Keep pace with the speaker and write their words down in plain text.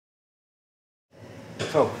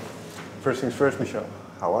So, first things first, Michelle,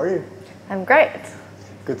 how are you? I'm great.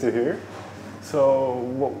 Good to hear.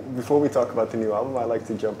 So, before we talk about the new album, I'd like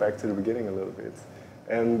to jump back to the beginning a little bit.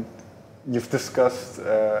 And you've discussed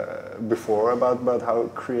before about how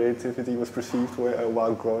creativity was perceived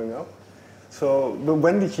while growing up. So, but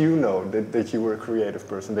when did you know that you were a creative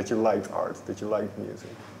person, that you liked art, that you liked music?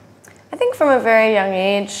 I think from a very young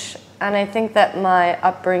age, and I think that my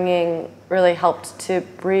upbringing really helped to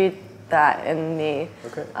breed that in me.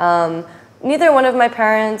 Okay. Neither one of my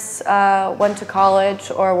parents went to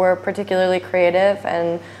college or were particularly creative,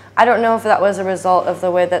 and I don't know if that was a result of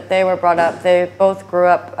the way that they were brought up. They both grew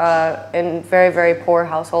up in very, very poor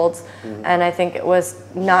households, and I think it was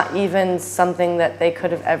not even something that they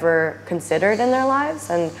could have ever considered in their lives.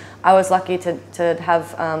 And I was lucky to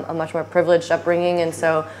have a much more privileged upbringing, and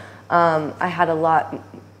so I had a lot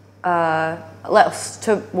less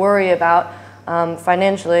to worry about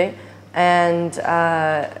financially. And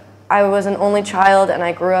I was an only child, and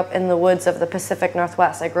I grew up in the woods of the Pacific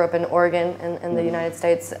Northwest. I grew up in Oregon in the United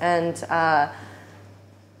States, and I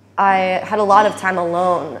had a lot of time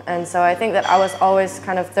alone. And so I think that I was always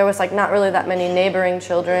kind of, there was like not really that many neighboring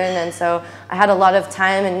children, and so I had a lot of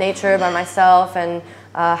time in nature by myself, and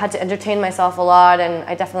had to entertain myself a lot. And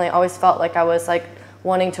I definitely always felt like I was like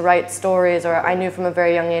wanting to write stories, or I knew from a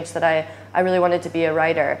very young age that I really wanted to be a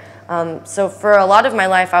writer. So for a lot of my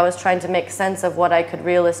life, I was trying to make sense of what I could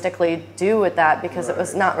realistically do with that, because it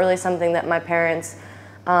was not really something that my parents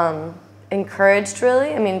encouraged,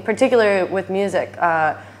 really. I mean, particularly with music.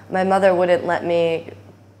 My mother wouldn't let me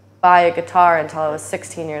buy a guitar until I was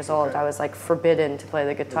 16 years old. Okay. I was like forbidden to play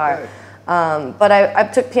the guitar. Okay. But I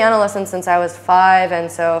took piano lessons since I was 5, and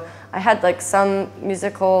so I had like some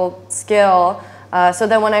musical skill. So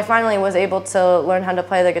then when I finally was able to learn how to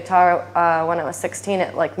play the guitar when I was 16,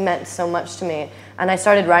 it like meant so much to me. And I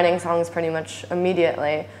started writing songs pretty much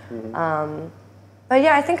immediately. But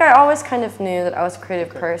yeah, I think I always kind of knew that I was a creative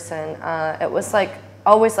person. It was like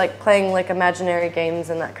always like playing like imaginary games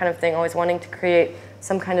and that kind of thing, always wanting to create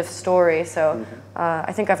some kind of story. So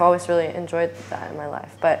I think I've always really enjoyed that in my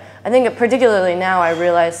life. But I think that particularly now I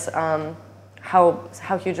realize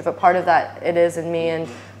how huge of a part of that it is in me. And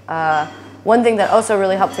one thing that also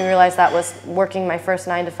really helped me realize that was working my first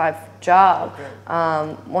 9-to-5 job.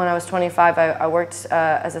 When I was 25, I worked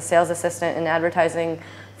as a sales assistant in advertising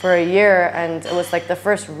for a year, and it was like the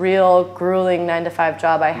first real grueling 9-to-5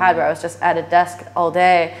 job I had, where I was just at a desk all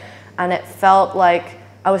day, and it felt like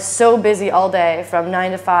I was so busy all day from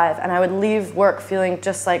 9 to 5, and I would leave work feeling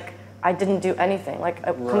just like I didn't do anything, like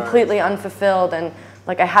completely unfulfilled, and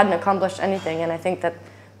like I hadn't accomplished anything. And I think that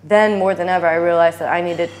then more than ever, I realized that I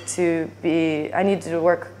needed to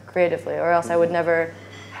work creatively, or else I would never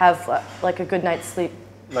have like a good night's sleep.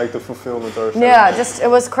 Like the fulfillment or something. Yeah, just it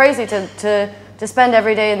was crazy to spend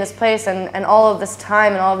every day in this place and all of this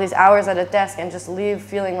time and all of these hours at a desk and just leave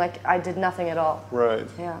feeling like I did nothing at all. Right.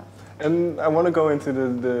 Yeah. And I want to go into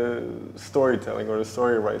the storytelling or the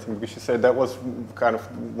story writing, because you said that was kind of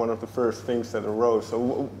one of the first things that arose.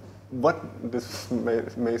 So this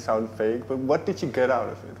may sound fake, but what did you get out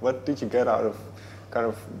of it? What did you get out of kind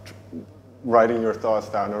of writing your thoughts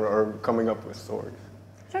down or coming up with stories?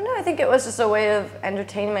 I don't know, I think it was just a way of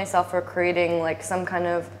entertaining myself, or creating like some kind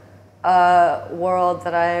of world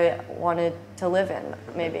that I wanted to live in,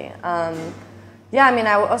 maybe. Yeah, I mean,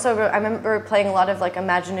 I remember playing a lot of like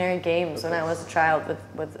imaginary games when I was a child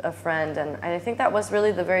with a friend, and I think that was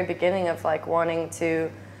really the very beginning of like wanting to.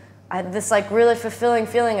 I had this like really fulfilling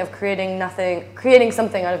feeling of creating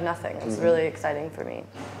something out of nothing. It was really exciting for me.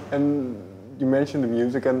 And you mentioned the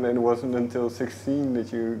music, and it wasn't until 16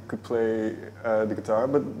 that you could play the guitar.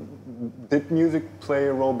 But did music play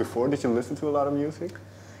a role before? Did you listen to a lot of music?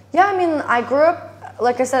 Yeah, I mean, I grew up,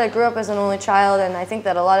 like I said, I grew up as an only child, and I think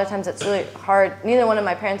that a lot of times it's really hard. Neither one of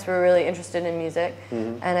my parents were really interested in music,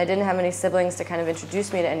 and I didn't have any siblings to kind of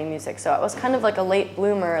introduce me to any music. So I was kind of like a late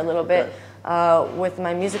bloomer a little bit with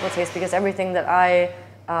my musical taste, because everything that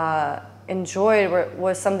I enjoyed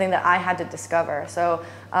was something that I had to discover. So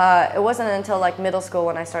it wasn't until like middle school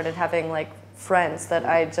when I started having like friends that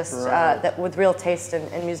I just, that with real taste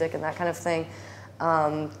in music and that kind of thing,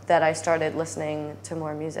 that I started listening to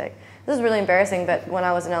more music. This is really embarrassing, but when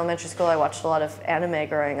I was in elementary school, I watched a lot of anime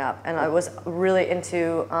growing up, and I was really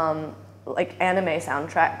into like anime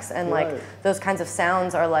soundtracks, and like those kinds of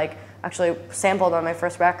sounds are like actually sampled on my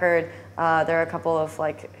first record. There are a couple of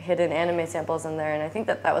like hidden anime samples in there, and I think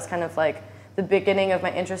that was kind of like the beginning of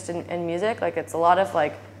my interest in music. Like it's a lot of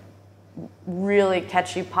like really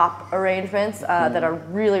catchy pop arrangements that are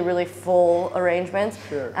really, really full arrangements.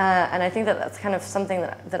 Sure. And I think that that's kind of something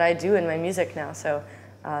that I do in my music now. So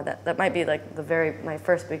that might be like my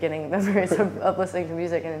first beginning memories of listening to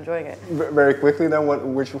music and enjoying it. Very quickly then,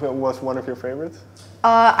 which was one of your favorites?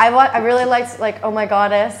 I really liked like Oh My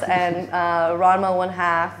Goddess and Ranma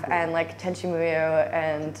 1/2 and like Tenchi Muyo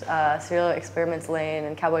and Serial Experiments Lane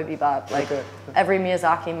and Cowboy Bebop, like every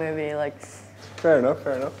Miyazaki movie, like. Fair enough,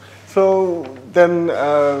 fair enough. So then,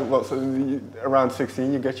 around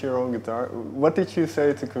 16, you get your own guitar. What did you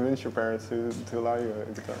say to convince your parents to allow you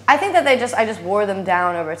a guitar? I think that I just wore them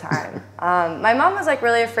down over time. My mom was like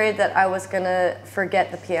really afraid that I was gonna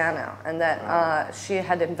forget the piano, and that she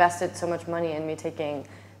had invested so much money in me taking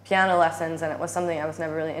piano lessons, and it was something I was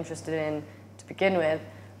never really interested in to begin with.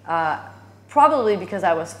 Probably because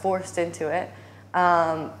I was forced into it.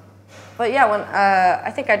 But yeah,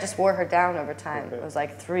 I think I just wore her down over time. Okay. It was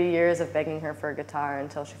like 3 years of begging her for a guitar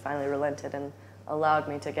until she finally relented and allowed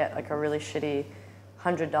me to get like a really shitty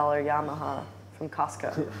 $100 Yamaha from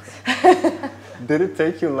Costco. Did it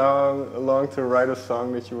take you long to write a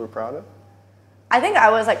song that you were proud of? I think I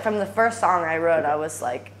was like, from the first song I wrote, I was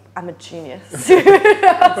like, I'm a genius.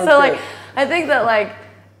 So like, I think that like,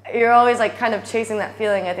 you're always like kind of chasing that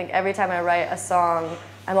feeling. I think every time I write a song,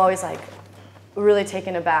 I'm always like, really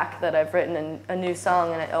taken aback that I've written a new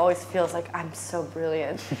song, and it always feels like I'm so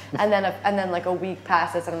brilliant. and then like a week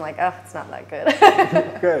passes, and I'm like, oh, it's not that good.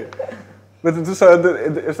 Okay, but so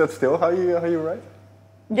is that still how you write?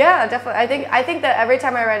 Yeah, definitely. I think that every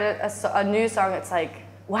time I write a new song, it's like,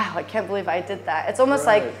 wow, I can't believe I did that. It's almost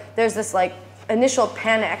like there's this like initial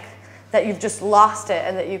panic that you've just lost it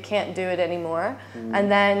and that you can't do it anymore, and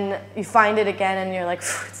then you find it again, and you're like,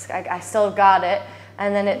 I still got it.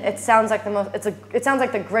 And then it sounds like it sounds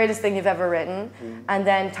like the greatest thing you've ever written, and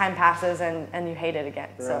then time passes and you hate it again.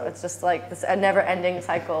 Right. So it's just like this a never-ending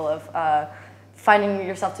cycle of finding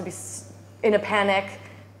yourself to be in a panic,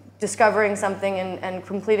 discovering something and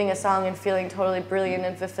completing a song and feeling totally brilliant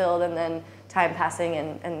and fulfilled, and then time passing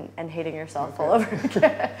and hating yourself all over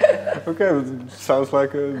again. Okay, sounds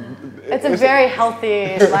like it's a very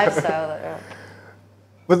healthy lifestyle. Yeah.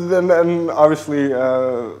 But then obviously.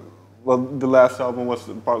 Well, the last album was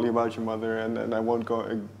partly about your mother, and I won't go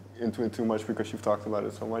into it too much because you've talked about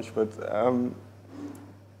it so much, but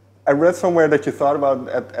I read somewhere that you thought about,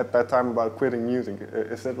 at that time, about quitting music.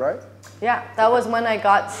 Is that right? Yeah, that was when I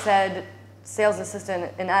got said sales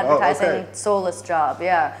assistant in advertising, soulless job,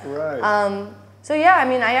 yeah. Right. So yeah, I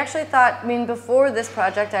mean, I actually thought, before this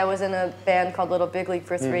project, I was in a band called Little Big League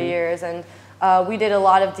for 3 years, and we did a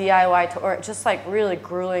lot of DIY tour, just like really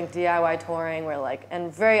grueling DIY touring,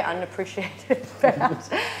 and very unappreciated bands.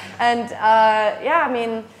 And yeah, I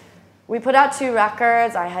mean, we put out 2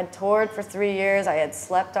 records. I had toured for 3 years. I had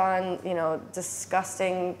slept on,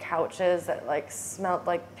 disgusting couches that like smelled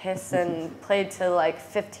like piss, and played to like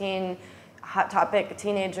 15 Hot Topic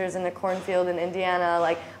teenagers in a cornfield in Indiana.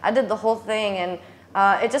 Like, I did the whole thing, and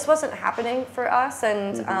it just wasn't happening for us,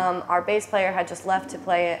 and our bass player had just left to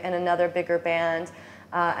play in another bigger band,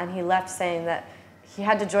 and he left saying that he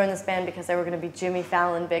had to join this band because they were going to be Jimmy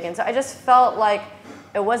Fallon big, and so I just felt like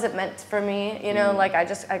it wasn't meant for me, like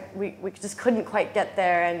we just couldn't quite get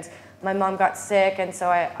there, and my mom got sick, and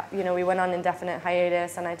so we went on indefinite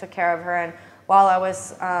hiatus, and I took care of her, and while I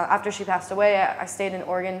was, after she passed away, I stayed in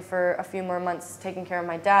Oregon for a few more months taking care of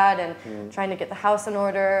my dad and trying to get the house in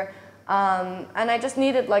order. And I just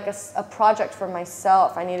needed like a project for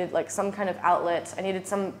myself. I needed like some kind of outlet. I needed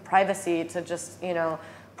some privacy to just,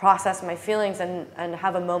 process my feelings and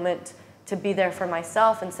have a moment to be there for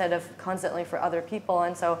myself instead of constantly for other people.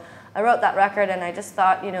 And so I wrote that record, and I just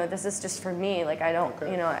thought, this is just for me. Like, I don't,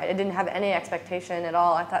 I didn't have any expectation at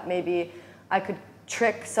all. I thought maybe I could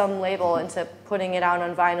trick some label into putting it out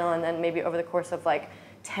on vinyl, and then maybe over the course of like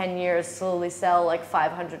 10 years slowly sell like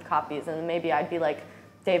 500 copies, and then maybe I'd be like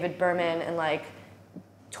David Berman and like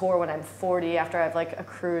tour when I'm 40 after I've like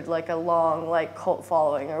accrued like a long like cult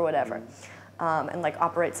following or whatever, and like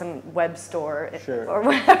operate some web store or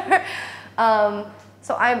whatever.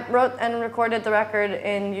 So I wrote and recorded the record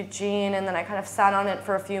in Eugene, and then I kind of sat on it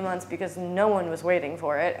for a few months because no one was waiting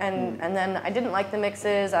for it, and then I didn't like the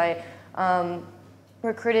mixes. I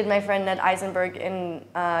recruited my friend Ned Eisenberg in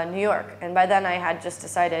New York, and by then I had just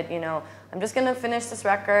decided, I'm just gonna finish this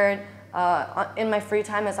record in my free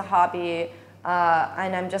time as a hobby,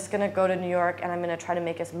 and I'm just gonna go to New York, and I'm gonna try to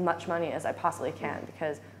make as much money as I possibly can,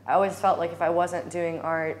 because I always felt like if I wasn't doing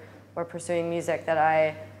art or pursuing music, that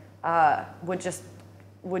I would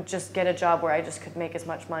just get a job where I just could make as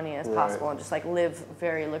much money as possible and just like live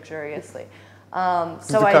very luxuriously. So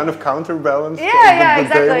the kind of counterbalance. Yeah,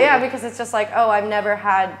 exactly. Yeah, because it's just like, I've never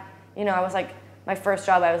had, I was like, my first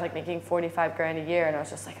job, I was like making 45 grand a year, and I was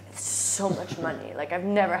just like, it's so much money. Like, I've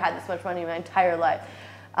never had this much money in my entire life.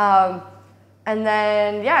 And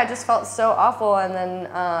then, yeah, I just felt so awful. And then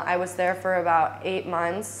I was there for about 8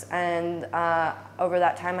 months. And over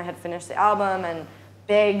that time, I had finished the album and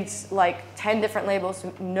begged like 10 different labels.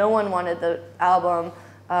 No one wanted the album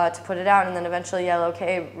to put it out. And then eventually Yellow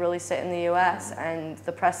K released it in the US. And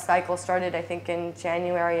the press cycle started, I think, in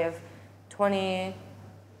January of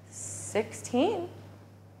 2016,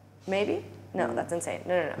 maybe? No, that's insane.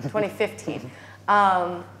 No, 2015.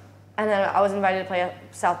 And then I was invited to play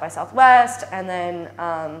South by Southwest, and then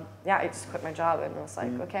yeah, I just quit my job and was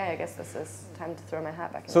like, okay, I guess this is time to throw my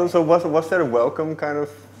hat back in. So was that a welcome kind of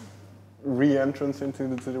re-entrance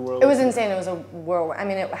into the world? It was insane. It was a whirlwind. I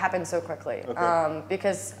mean, it happened so quickly. Okay.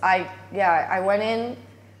 Because I went in.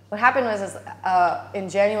 What happened was in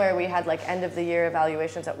January we had like end of the year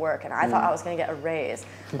evaluations at work, and I thought I was going to get a raise,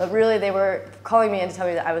 but really they were calling me in to tell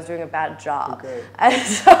me that I was doing a bad job. Okay. And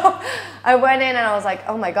so I went in and I was like,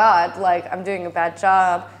 oh my God, like I'm doing a bad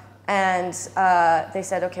job, and they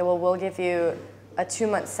said, okay, well we'll give you a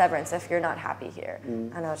 2-month severance if you're not happy here,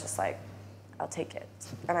 and I was just like, I'll take it,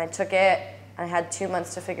 and I took it. I had 2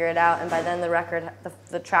 months to figure it out, and by then the record,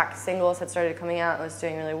 the track singles had started coming out. It was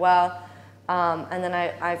doing really well. And then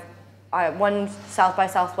I one South by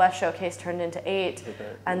Southwest showcase turned into 8,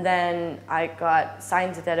 and then I got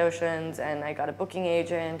signed to Dead Oceans, and I got a booking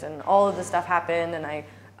agent, and all of this stuff happened, and I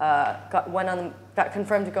got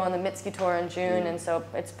confirmed to go on the Mitski tour in June, and so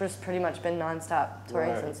it's just pretty much been nonstop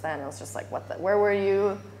touring since then. I was just like, where were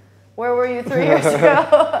you 3 years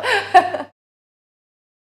ago?